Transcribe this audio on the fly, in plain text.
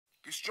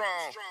Be strong.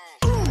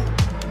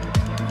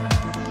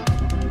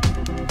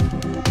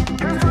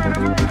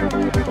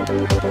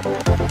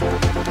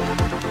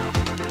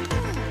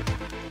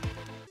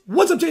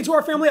 What's up,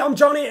 J2R family? I'm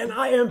Johnny, and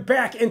I am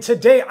back, and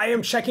today I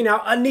am checking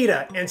out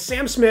Anitta and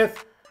Sam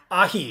Smith,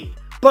 Ahi.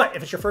 But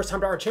if it's your first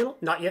time to our channel,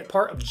 not yet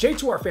part of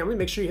J2R family,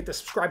 make sure you hit the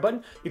subscribe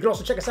button. You can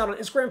also check us out on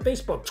Instagram,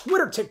 Facebook,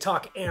 Twitter,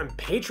 TikTok, and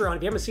Patreon.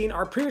 If you haven't seen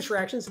our previous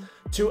reactions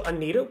to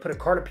Anitta, put a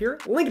card up here.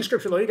 Link in the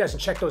description below. You guys can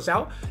check those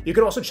out. You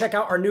can also check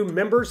out our new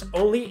members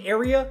only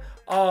area.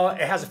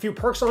 It has a few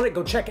perks on it.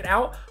 Go check it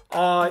out.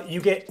 You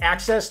get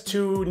access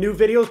to new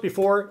videos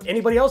before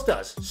anybody else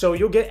does. So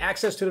you'll get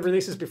access to the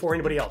releases before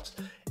anybody else.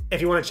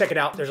 If you want to check it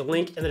out, there's a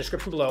link in the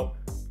description below.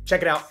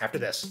 Check it out after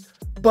this.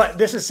 But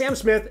this is Sam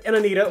Smith and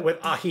Anitta with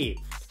Ahi.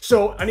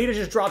 So Anitta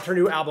just dropped her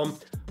new album.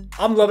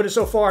 I'm loving it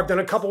so far. I've done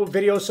a couple of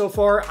videos so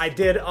far. I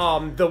did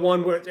the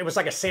one where it was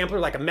like a sampler,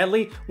 like a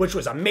medley, which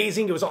was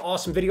amazing. It was an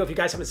awesome video. If you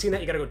guys haven't seen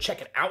that, you gotta go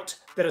check it out.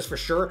 That is for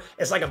sure.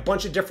 It's like a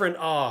bunch of different,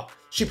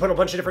 she put a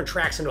bunch of different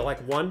tracks into like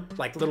one,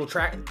 like little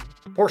track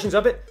portions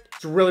of it.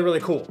 It's really,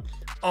 really cool.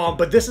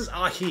 But this is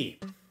Ahi.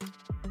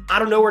 I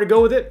don't know where to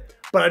go with it,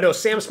 but I know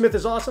Sam Smith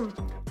is awesome.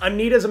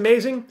 Anitta's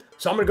amazing.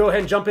 So I'm gonna go ahead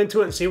and jump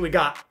into it and see what we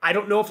got. I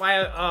don't know if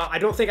I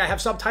don't think I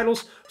have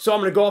subtitles, so I'm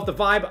gonna go off the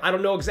vibe. I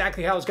don't know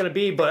exactly how it's gonna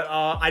be, but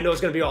I know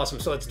it's gonna be awesome,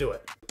 so let's do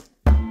it.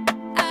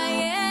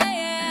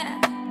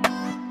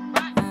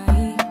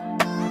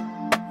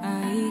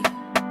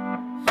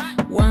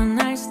 One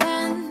night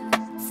stand,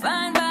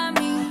 fine by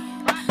me.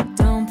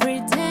 Don't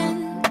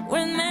pretend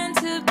we're meant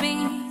to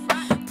be.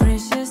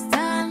 Precious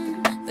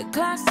time, the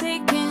clock's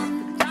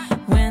ticking.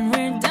 When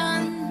we're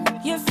done,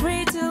 you're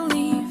free to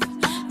leave.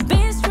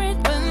 Be straight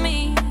with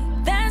me,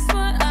 that's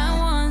what I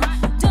want.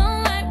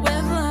 Don't like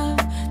with love,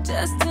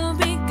 just to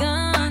be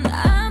gone.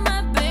 I'm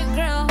a big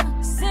girl,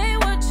 say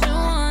what you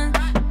want.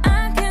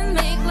 I can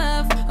make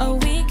love, or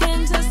we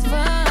can just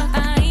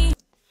fuck.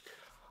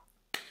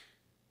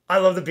 I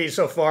love the beat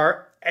so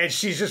far, and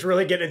she's just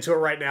really getting into it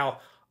right now.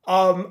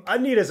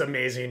 Anitta's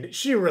amazing.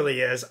 She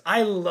really is.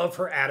 I love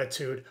her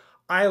attitude.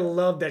 I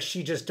love that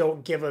she just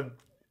don't give a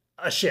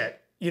shit.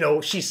 You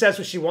know, she says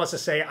what she wants to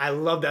say. I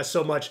love that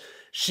so much.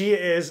 She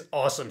is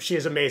awesome. She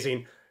is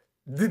amazing.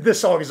 This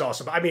song is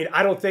awesome. I mean,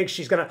 I don't think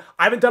she's gonna,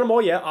 I haven't done them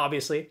all yet,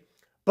 obviously,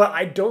 but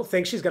I don't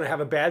think she's gonna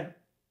have a bad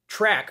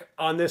track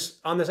on this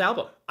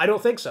album. I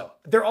don't think so.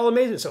 They're all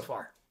amazing so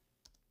far.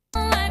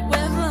 Like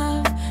with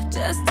love,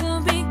 just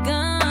to be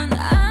gone.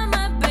 I'm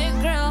a big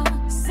girl,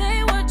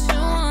 say what you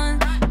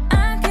want.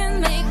 I can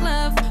make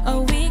love,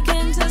 or we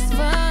can just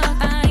fuck.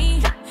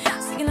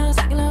 Sing it low,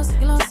 sing it low,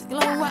 sing it low, sing it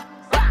low. What?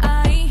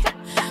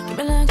 Give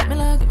me love, give me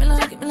love, give me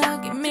love, give me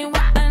love, give me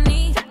what I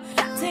need.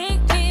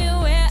 Take me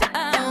where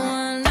I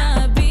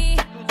wanna be,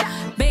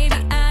 baby.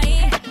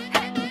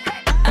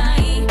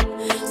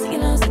 Sing it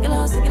low, sing it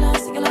low, sing it low,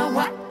 sing it low.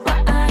 What?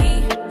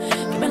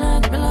 Give me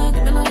love, give me love,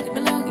 give me love, give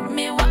me love, give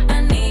me what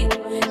I need.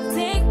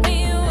 Take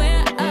me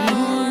where I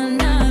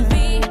wanna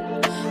be,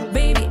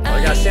 baby. Oh,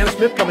 we got Sam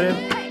Smith coming in.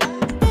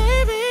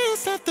 Baby,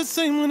 it's not the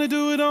same when I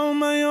do it on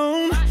my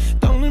own.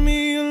 Don't leave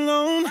me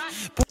alone.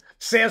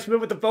 Sam Smith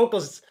with the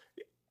vocals.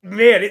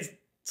 Man,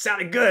 it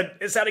sounded good.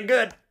 It sounded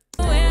good.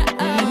 Where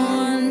I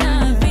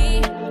wanna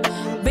be,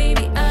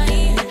 baby.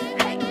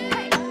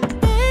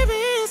 Baby,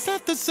 it's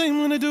not the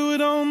same when I do it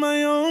on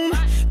my own.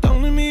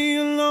 Don't leave me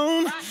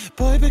alone.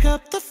 Boy, pick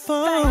up the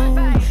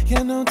phone.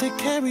 Yeah, no, take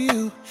care of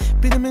you.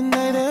 Be the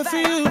midnight air for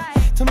you.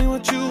 Tell me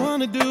what you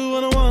wanna do.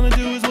 What I wanna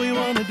do is what you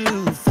wanna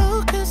do.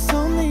 Focus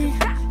on me.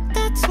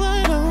 That's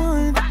what I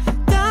want.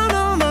 Down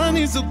on my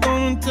knees, so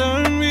gonna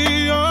turn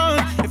me on.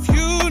 If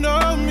you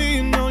know me,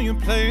 you know you're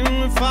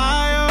playing with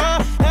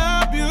fire.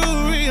 Help you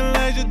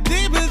realize your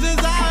deepest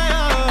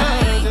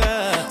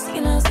desire. Sing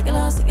it low, sing it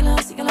low, sing it low,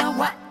 sing it low.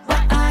 What?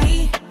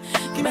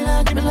 Give me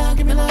love, give me love,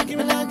 give me love, give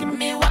me love, give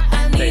me what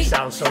I need. They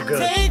sound so good.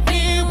 Take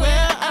me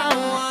where I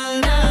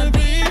wanna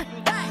be,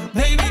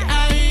 baby.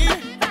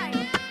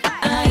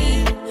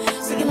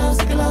 Sing it low,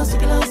 sing it low,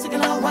 sing it low, sing it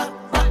low. What?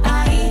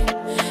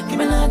 Give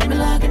me love, give me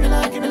love, give me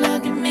love, give me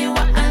love, give me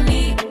what I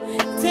need.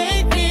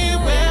 Take me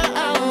where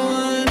I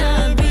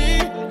wanna be,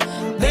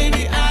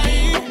 baby.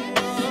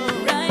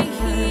 Right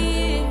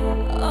here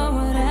or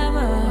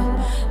whatever,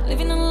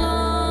 living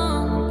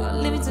alone or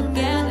living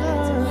together.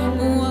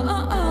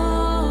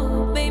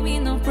 Whoa, baby,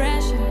 no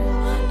pressure.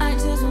 I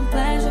just want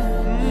pleasure.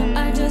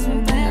 I just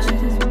want pleasure.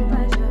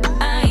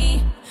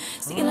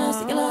 Sing it low,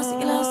 sing it low,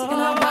 sing it low, sing it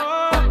low. What?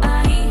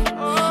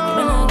 Give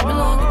me love, give me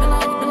love, give me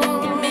love, give me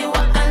love, give me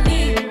what I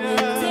need.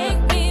 Take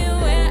me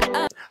where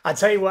I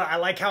tell you what, I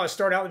like how it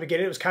started out in the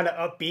beginning. It was kind of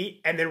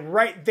upbeat, and then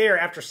right there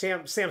after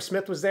Sam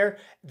Smith was there,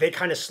 they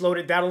kind of slowed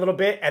it down a little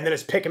bit, and then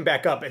it's picking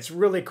back up. It's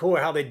really cool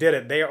how they did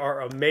it. They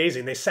are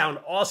amazing. They sound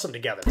awesome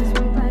together.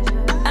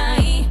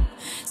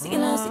 sing it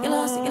low, sing it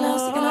low, sing it low,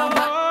 sing it low.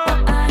 What?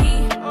 Give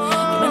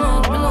me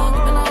love, give me love,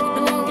 give me love, give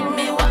me love, give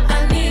me what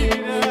I need.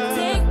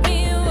 Take me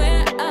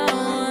where I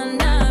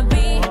wanna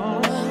be,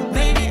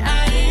 baby.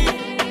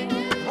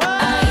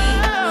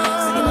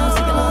 Sing it low,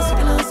 sing it low, sing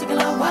it low, sing it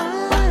low. What?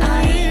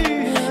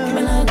 Give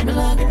me love, give me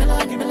love, give me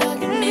love.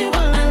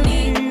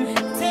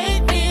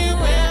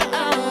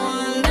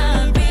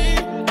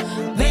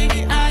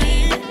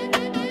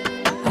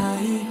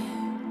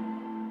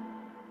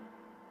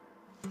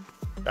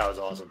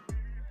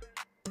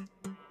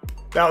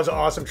 That was an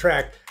awesome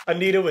track.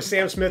 Anitta with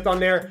Sam Smith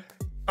on there.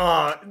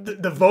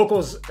 The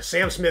vocals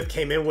Sam Smith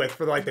came in with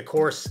for like the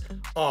chorus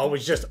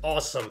was just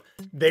awesome.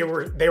 They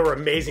were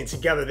amazing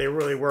together. They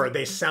really were.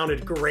 They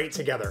sounded great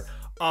together.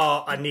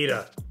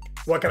 Anitta.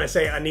 What can I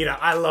say? Anitta.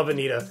 I love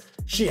Anitta.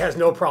 She has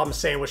no problem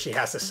saying what she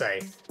has to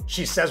say.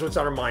 She says what's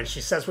on her mind. She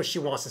says what she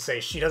wants to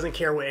say. She doesn't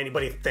care what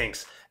anybody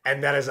thinks.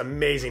 And that is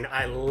amazing.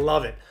 I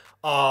love it.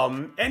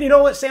 And you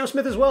know what? Sam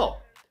Smith as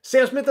well.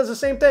 Sam Smith does the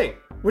same thing,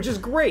 which is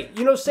great.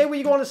 You know, say what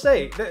you want to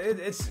say.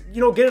 It's, you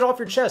know, get it off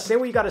your chest. Say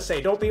what you got to say.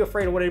 Don't be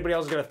afraid of what anybody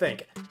else is going to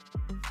think.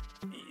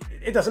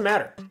 It doesn't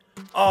matter.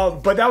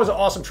 But that was an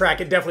awesome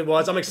track. It definitely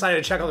was. I'm excited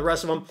to check out the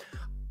rest of them.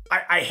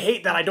 I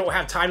hate that I don't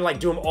have time to like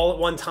do them all at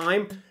one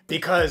time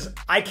because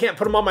I can't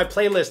put them on my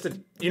playlist to,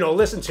 you know,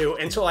 listen to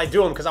until I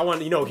do them because I want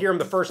to, you know, hear them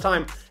the first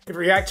time and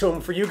react to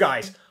them for you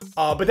guys.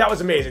 But that was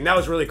amazing. That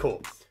was really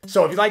cool.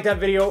 So if you like that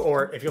video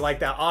or if you like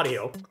that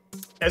audio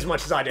as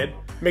much as I did,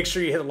 make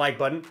sure you hit the like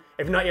button.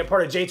 If you're not yet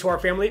part of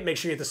J2R family, make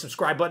sure you hit the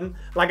subscribe button.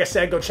 Like I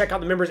said, go check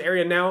out the members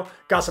area now.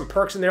 Got some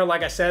perks in there.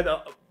 Like I said,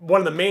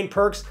 one of the main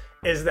perks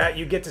is that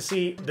you get to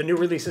see the new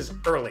releases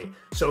early.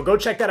 So go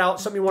check that out.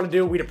 Something you want to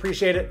do, we'd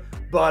appreciate it.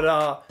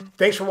 But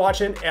thanks for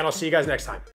watching, and I'll see you guys next time.